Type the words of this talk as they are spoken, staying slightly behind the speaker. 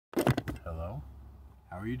Hello.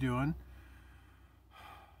 How are you doing?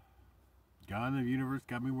 God in the universe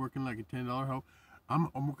got me working like a $10 hoe. I'm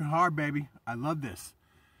working hard, baby. I love this.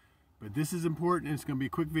 But this is important, and it's going to be a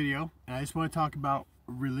quick video. And I just want to talk about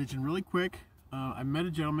religion really quick. I met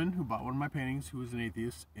a gentleman who bought one of my paintings who was an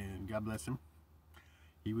atheist, and God bless him.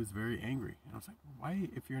 He was very angry. And I was like, why,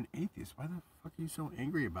 if you're an atheist, why the fuck are you so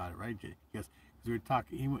angry about it, right, Jay? Because we were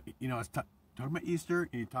talking, I was talking about Easter,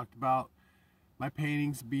 and he talked about my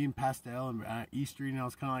paintings being pastel and Easter, and I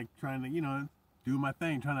was kind of like trying to, do my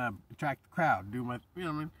thing, trying to attract the crowd, do my, what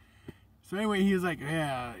I mean? So anyway, he was like,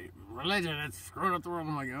 yeah, religion, it's screwing up the world.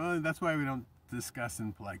 I'm like, oh, that's why we don't discuss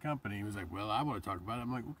in polite company. He was like, well, I want to talk about it.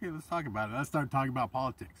 I'm like, okay, let's talk about it. I started talking about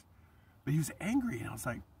politics. But he was angry, and I was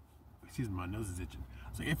like, excuse me, my nose is itching. I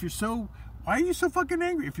was like, if you're so, why are you so fucking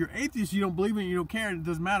angry? If you're atheist, you don't believe in it, you don't care, it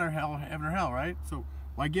doesn't matter, hell, heaven or hell, right? So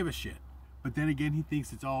why give a shit? But then again, he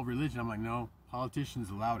thinks it's all religion. I'm like, no, politicians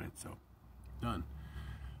allowed it, so done.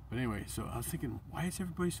 But anyway, so I was thinking, why is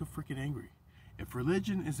everybody so freaking angry? If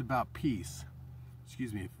religion is about peace,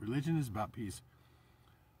 if religion is about peace,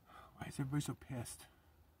 why is everybody so pissed?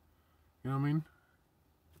 You know what I mean?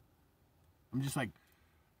 I'm just like,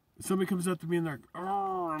 somebody comes up to me and they're,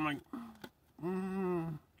 oh, I'm like,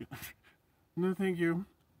 no thank you.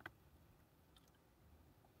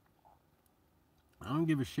 I don't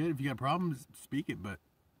give a shit. If you got problems, speak it, but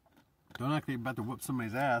don't act like you're about to whoop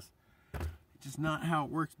somebody's ass. It's just not how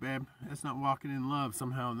it works, babe. That's not walking in love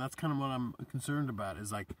somehow, and that's kind of what I'm concerned about,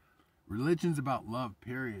 is like, religion's about love,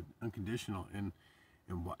 period, unconditional, and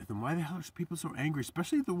why the hell are people so angry,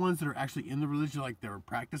 especially the ones that are actually in the religion, like they're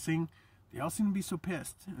practicing, they all seem to be so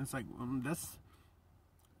pissed, and it's like, that's,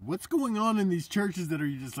 what's going on in these churches that are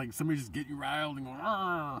just like, somebody just get you riled and going,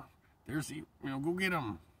 there's, go get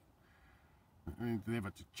them. I mean, do they have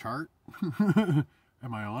a chart?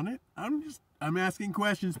 Am I on it? I'm asking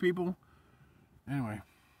questions, people. Anyway,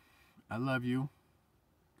 I love you.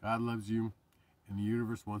 God loves you. And the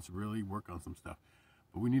universe wants to really work on some stuff.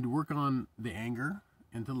 But we need to work on the anger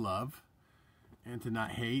and to love and to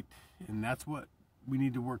not hate. And that's what we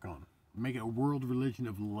need to work on. Make it a world religion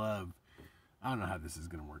of love. I don't know how this is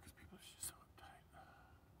going to work because people are just so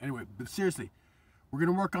uptight. Anyway, but seriously, we're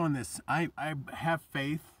going to work on this. I have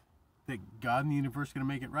faith that God and the universe are going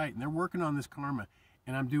to make it right. And they're working on this karma.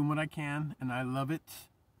 And I'm doing what I can. And I love it.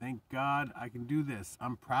 Thank God I can do this.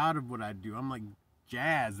 I'm proud of what I do. I'm like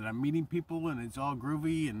jazzed. And I'm meeting people. And it's all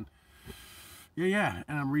groovy. And yeah.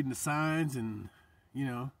 And I'm reading the signs. And,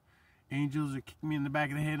 angels are kicking me in the back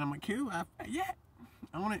of the head. I'm like, cool. Yeah.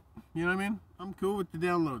 I want it. You know what I mean? I'm cool with the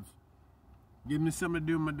downloads. Give me something to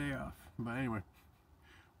do on my day off. But anyway,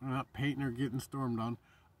 I'm not painting or getting stormed on.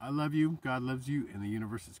 I love you. God loves you. And the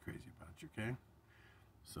universe is crazy about you, okay?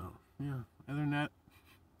 So, yeah. Other than that,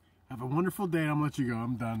 have a wonderful day. I'm going to let you go.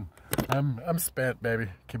 I'm done. I'm spent, baby.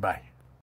 Okay, bye.